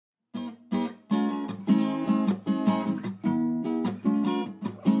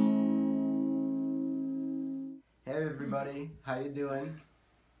Hey everybody, how you doing?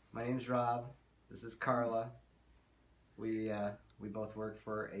 My name's Rob. This is Carla. We both work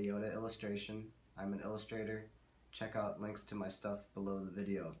for Ayoda Illustration. I'm an illustrator. Check out links to my stuff below the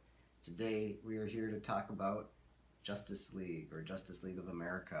video. Today we are here to talk about Justice League or Justice League of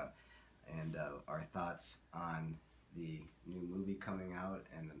America and our thoughts on the new movie coming out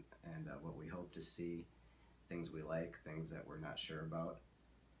and what we hope to see, things we like, things that we're not sure about.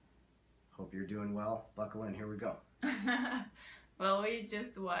 Hope you're doing well. Buckle in, here we go. Well, we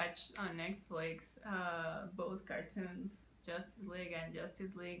just watched on Netflix both cartoons, Justice League and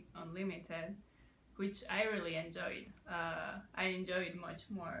Justice League Unlimited, which I really enjoyed. I enjoyed much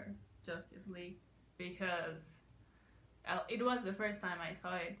more Justice League because it was the first time I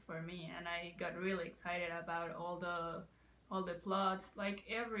saw it for me, and I got really excited about all the plots. Like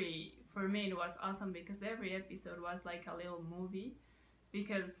for me it was awesome because every episode was like a little movie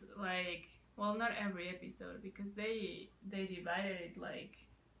because well, not every episode because they divided it like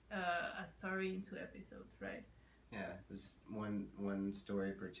a story into episodes, right? Yeah, it was one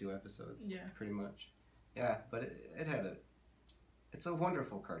story per 2 episodes. Yeah, pretty much. Yeah, but it's a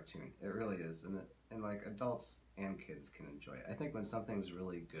wonderful cartoon. It really is, and like adults and kids can enjoy it. I think when something's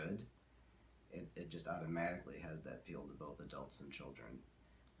really good, it just automatically has that appeal to both adults and children.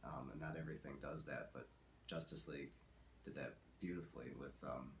 And not everything does that, but Justice League did that beautifully with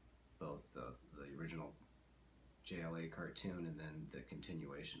both the original JLA cartoon and then the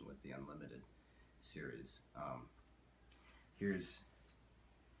continuation with the Unlimited series. Here's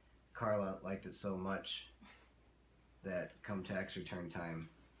Carla liked it so much that come tax return time,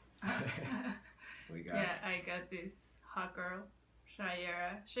 we got. Yeah, I got this hot girl,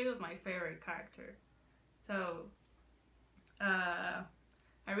 Shayera. She was my favorite character. So I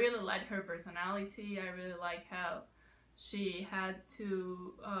really like her personality. I really like how she had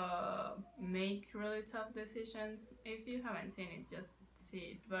to make really tough decisions. If you haven't seen it, just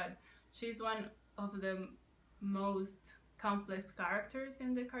see it. But she's one of the most complex characters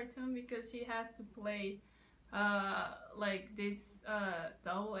in the cartoon because she has to play like this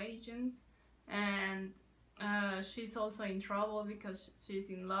double agent, and she's also in trouble because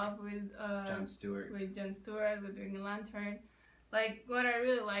she's in love with John Stewart. With Green Lantern. Like, what I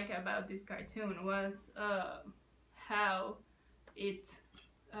really like about this cartoon was how it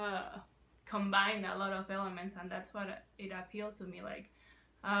combined a lot of elements, and that's what it appealed to me. Like,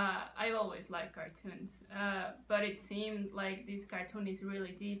 I've always liked cartoons, but it seemed like this cartoon is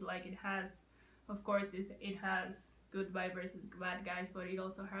really deep. Like, it has, of course, it has good guy versus bad guys, but it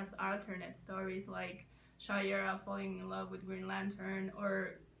also has alternate stories like Shayera falling in love with Green Lantern,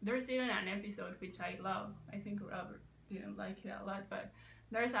 or there's even an episode which I love. I think Robert didn't like it a lot, but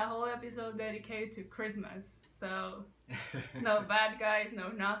there's a whole episode dedicated to Christmas. So no bad guys, no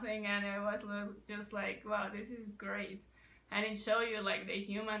nothing, and it was just like, wow, this is great. And it show you like the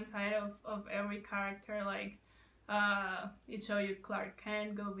human side of every character. Like it show you Clark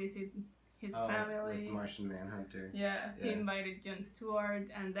Kent go visit his family with Martian Manhunter. Yeah, he invited Jon Stewart,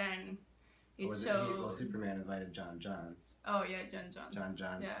 and then well, Superman invited John Johns. Oh yeah, John Johns. John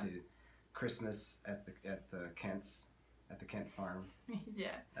Johns to Christmas at the Kent farm.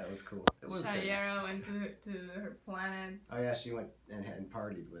 Yeah, that was cool. It was Shayera went to her planet. Oh yeah, she went and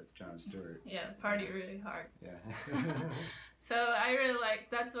partied with Jon Stewart. Yeah, partied really hard. Yeah. So I really like.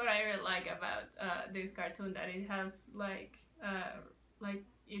 That's what I really like about this cartoon, that it has like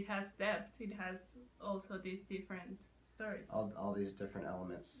it has depth. It has also these different stories. All these different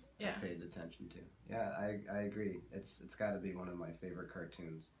elements I paid attention to. Yeah, I agree. It's got to be one of my favorite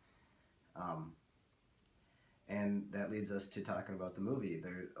cartoons. And that leads us to talking about the movie.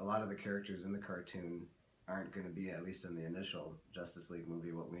 A lot of the characters in the cartoon aren't going to be, at least in the initial Justice League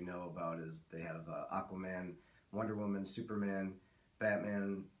movie. What we know about is they have Aquaman, Wonder Woman, Superman,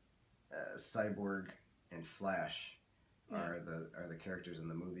 Batman, Cyborg, and Flash are the characters in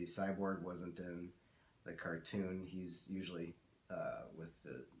the movie. Cyborg wasn't in the cartoon. He's usually with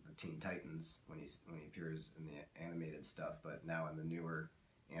the Teen Titans when he appears in the animated stuff. But now in the newer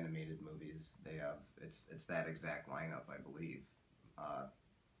animated movies, they have it's that exact lineup, I believe,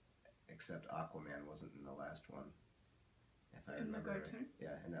 except Aquaman wasn't in the last one, if I remember right.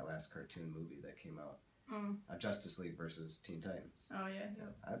 Yeah, in that last cartoon movie that came out. Justice League versus Teen Titans. Oh yeah.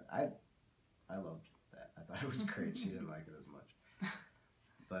 I loved that. I thought it was great. She didn't like it as much,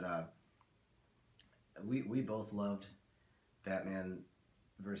 but we both loved Batman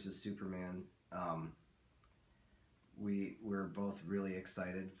versus Superman. We were both really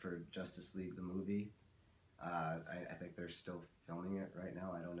excited for Justice League the movie. I think they're still filming it right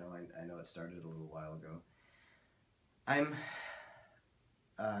now. I don't know. I know it started a little while ago.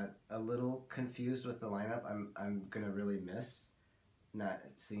 a little confused with the lineup. I'm gonna really miss not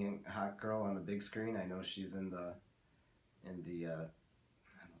seeing Hot Girl on the big screen. I know she's in the I don't know,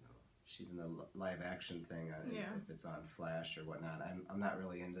 she's in the live action thing. Yeah. If it's on Flash or whatnot. I'm not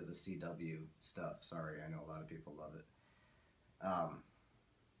really into the CW stuff. Sorry, I know a lot of people love it.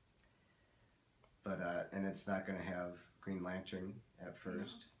 But and it's not gonna have Green Lantern at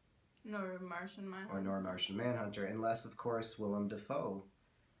first. Nor Martian Manhunter. Nor Martian Manhunter, unless of course Willem Dafoe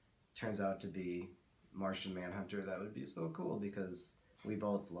turns out to be Martian Manhunter. That would be so cool because we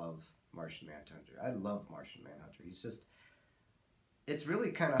both love Martian Manhunter. I love Martian Manhunter. It's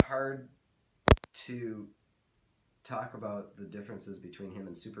really kind of hard to talk about the differences between him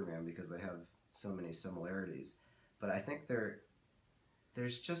and Superman because they have so many similarities. But I think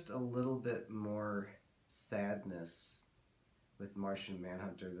there's just a little bit more sadness with Martian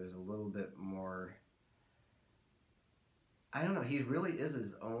Manhunter. There's a little bit more, I don't know, he really is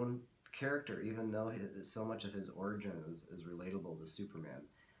his own character, even though so much of his origin is relatable to Superman.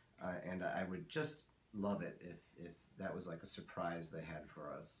 And I would just love it if that was like a surprise they had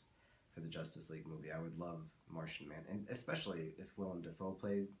for us for the Justice League movie. I would love Martian Man, and especially if Willem Dafoe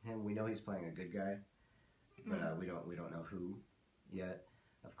played him. We know he's playing a good guy, but we don't know who yet.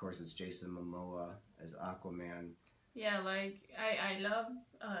 Of course, it's Jason Momoa as Aquaman. Yeah, like I love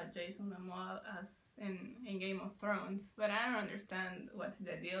Jason Momoa as in Game of Thrones, but I don't understand what's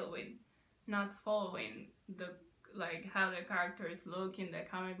the deal with not following how the characters look in the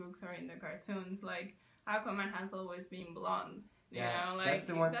comic books or in the cartoons. Like Aquaman has always been blonde. You know, like that's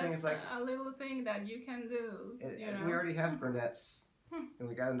the one thing. It's like a little thing that you can do. We already have brunettes, and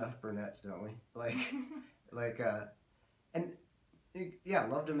we got enough brunettes, don't we?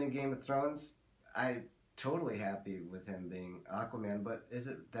 Loved him in Game of Thrones. I totally happy with him being Aquaman, but is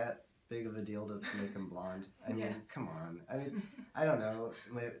it that big of a deal to make him blonde? I mean, come on. I mean, I don't know.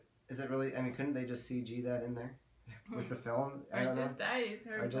 Is it really? I mean, couldn't they just CG that in there with the film? I don't know. Dye his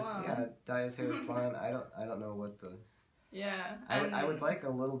hair blonde. Dye his hair blonde. I don't know what the. Yeah. I would like a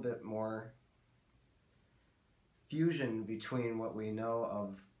little bit more fusion between what we know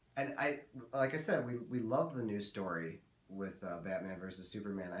of, and like I said, we love the new story with Batman versus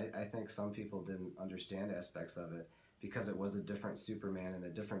Superman. I think some people didn't understand aspects of it because it was a different Superman and a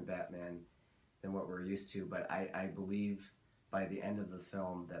different Batman than what we're used to. But I believe by the end of the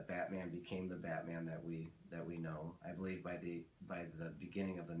film that Batman became the Batman that we know. I believe by the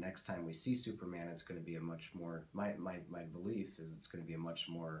beginning of the next time we see Superman, it's going to be a much more, my belief is it's going to be a much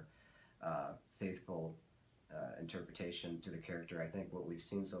more faithful interpretation to the character. I think what we've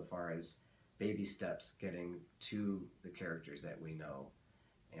seen so far is baby steps getting to the characters that we know,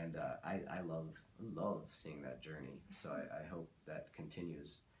 and I love seeing that journey. So I hope that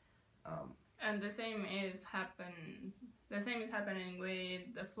continues. And the same is happening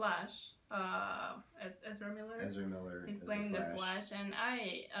with the Flash. Ezra Miller. Ezra Miller. He's playing the Flash, and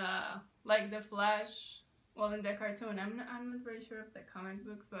I like the Flash. Well, in the cartoon, I'm not very sure of the comic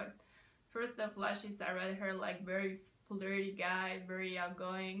books, but first the Flash is a red hair, like very flirty guy, very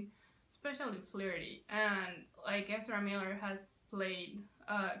outgoing, especially flirty. And like Ezra Miller has played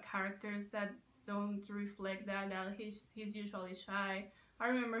characters that don't reflect that he's usually shy. I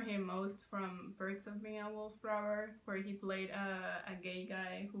remember him most from Perks of Being a Wallflower, where he played a gay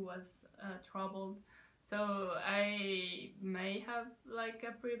guy who was troubled. So I may have like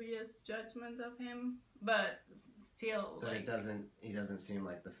a previous judgment of him, but still. But he doesn't seem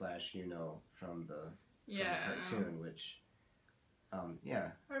like the Flash you know from the cartoon, which.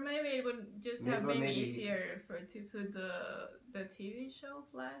 Or maybe it would just have been easier to put the TV show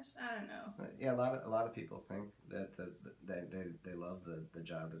Flash. I don't know. Yeah, a lot of people think that they love the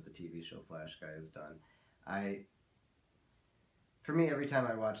job that the TV show Flash guy has done. For me, every time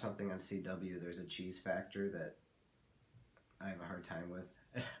I watch something on CW, there's a cheese factor that I have a hard time with.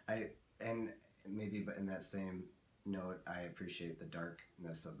 And maybe in that same note, I appreciate the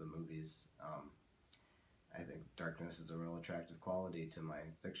darkness of the movies. I think darkness is a real attractive quality to my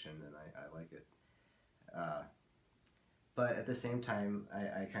fiction, and I like it. But at the same time,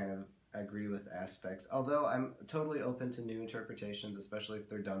 I kind of agree with aspects, although I'm totally open to new interpretations, especially if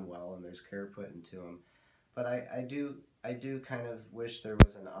they're done well and there's care put into them. But I do kind of wish there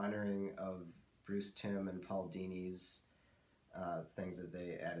was an honoring of Bruce Timm and Paul Dini's things that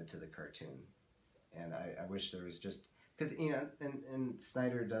they added to the cartoon. And I wish there was just, because, and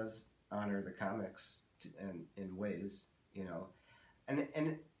Snyder does honor the comics in ways,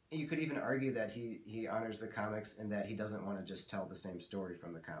 and you could even argue that he honors the comics in that he doesn't want to just tell the same story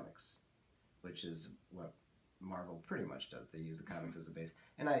from the comics, which is what Marvel pretty much does. They use the comics as a base,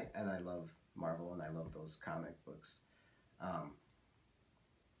 and I love Marvel and I love those comic books,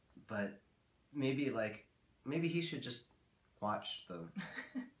 but maybe he should just watch The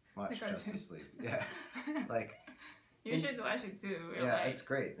cartoon. Justice League. Yeah, like You should watch it too. yeah, Like, it's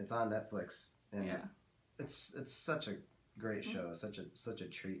great. It's on Netflix, and yeah. it's such a great show. Such a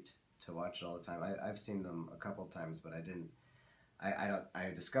treat to watch it all the time. I've seen them a couple times, but I didn't.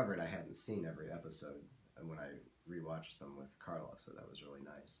 I discovered I hadn't seen every episode when I rewatched them with Carla, so that was really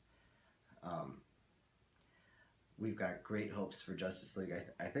nice. We've got great hopes for Justice League.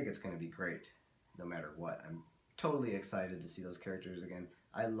 I think it's going to be great, no matter what. I'm totally excited to see those characters again.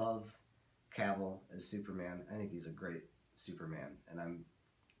 I love Cavill as Superman. I think he's a great Superman, and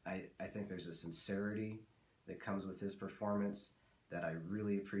I think there's a sincerity that comes with his performance that I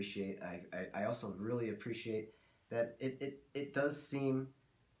really appreciate. I also really appreciate that it does seem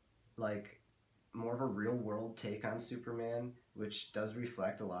like more of a real world take on Superman, which does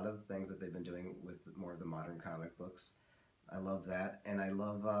reflect a lot of the things that they've been doing with more of the modern comic books. I love that, and I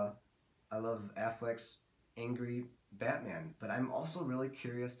love Affleck's angry Batman. But I'm also really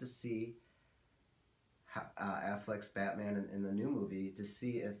curious to see Affleck's Batman in the new movie, to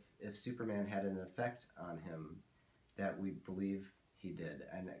see if Superman had an effect on him that we believe he did.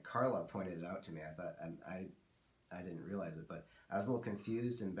 And Carla pointed it out to me. I thought, and I didn't realize it, but I was a little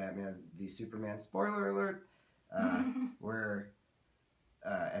confused in Batman v Superman. Spoiler alert! Where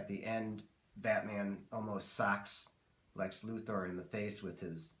at the end, Batman almost socks Lex Luthor in the face with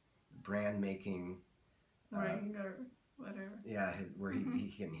his brand making Ring or whatever. Yeah, where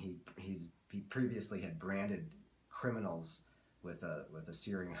he previously had branded criminals with a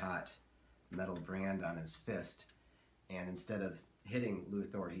searing hot metal brand on his fist, and instead of hitting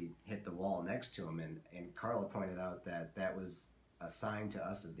Luthor, he hit the wall next to him. And Carla pointed out that was a sign to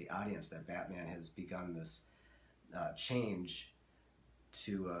us as the audience that Batman has begun this change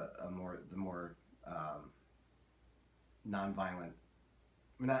to the more nonviolent.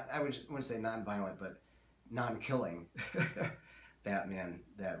 I wouldn't say nonviolent, but non-killing Batman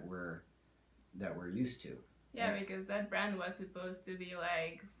that we're used to. Yeah, because that brand was supposed to be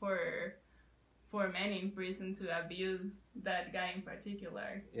like for men in prison to abuse that guy in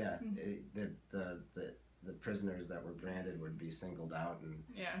particular. Yeah, the prisoners that were branded would be singled out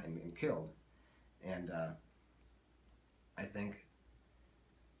and killed, and I think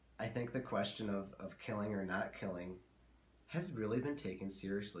the question of killing or not killing has really been taken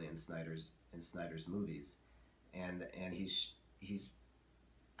seriously in Snyder's movies, and he's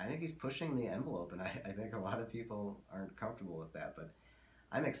I think he's pushing the envelope, and I think a lot of people aren't comfortable with that, but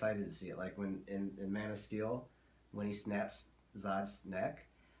I'm excited to see it. Like when in Man of Steel, when he snaps Zod's neck,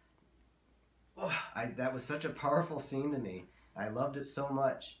 that was such a powerful scene to me. I loved it so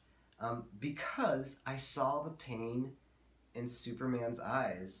much because I saw the pain in Superman's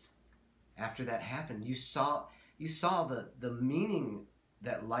eyes after that happened. You saw the meaning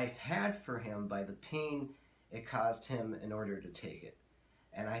that life had for him by the pain it caused him in order to take it.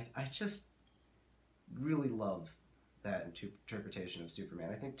 And I just really love that interpretation of Superman.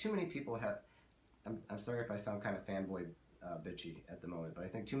 I think too many people have, I'm sorry if I sound kind of fanboy bitchy at the moment, but I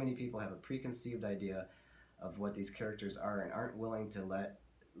think too many people have a preconceived idea of what these characters are and aren't willing to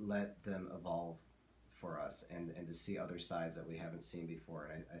let them evolve for us and to see other sides that we haven't seen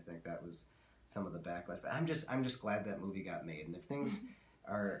before. And I think that was some of the backlash. But I'm just glad that movie got made. And if things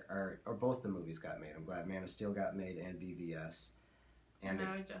or both the movies got made, I'm glad Man of Steel got made and BVS. And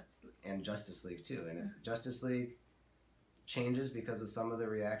Justice League too. And if Justice League changes because of some of the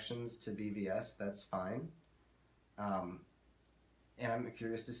reactions to BVS, that's fine. And I'm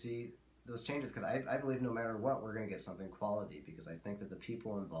curious to see those changes, because I believe no matter what, we're going to get something quality, because I think that the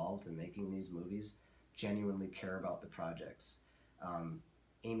people involved in making these movies genuinely care about the projects.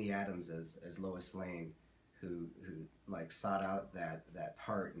 Amy Adams as Lois Lane, who like sought out that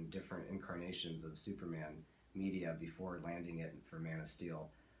part in different incarnations of Superman media before landing it for Man of Steel.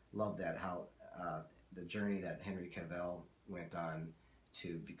 Love that, how the journey that Henry Cavill went on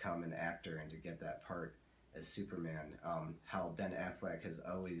to become an actor and to get that part as Superman. How Ben Affleck has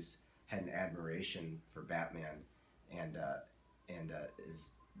always had an admiration for Batman and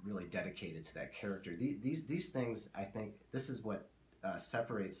is really dedicated to that character. These things, I think, this is what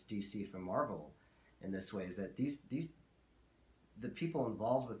separates DC from Marvel in this way, is that the people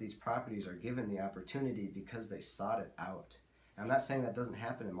involved with these properties are given the opportunity because they sought it out. I'm not saying that doesn't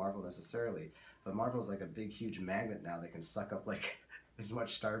happen in Marvel necessarily, but Marvel's like a big, huge magnet now that can suck up like as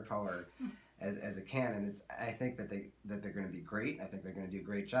much star power as it can, and I think that they're going to be great. I think they're going to do a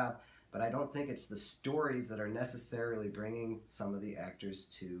great job, but I don't think it's the stories that are necessarily bringing some of the actors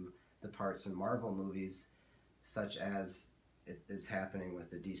to the parts in Marvel movies, such as it is happening with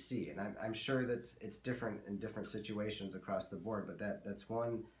the DC. And I'm sure that it's different in different situations across the board, but that's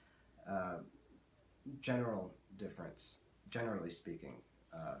one general difference, generally speaking,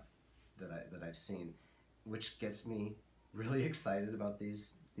 that I've seen, which gets me really excited about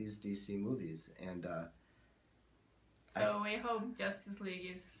these DC movies. And so we hope Justice League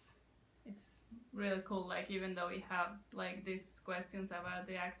it's really cool. Like even though we have like these questions about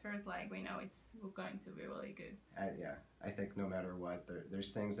the actors, like we know it's going to be really good. I think no matter what,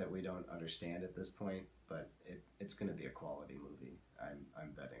 there's things that we don't understand at this point, but it's going to be a quality movie.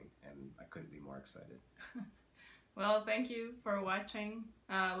 I'm betting, and I couldn't be more excited. Well, thank you for watching.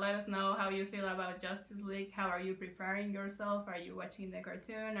 Let us know how you feel about Justice League. How are you preparing yourself? Are you watching the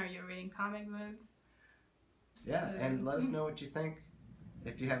cartoon? Are you reading comic books? Yeah, and let us know what you think.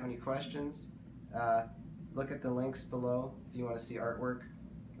 If you have any questions, look at the links below if you want to see artwork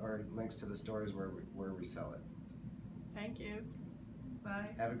or links to the stores where we sell it. Thank you. Bye.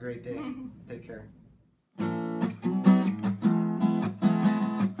 Have a great day. Take care.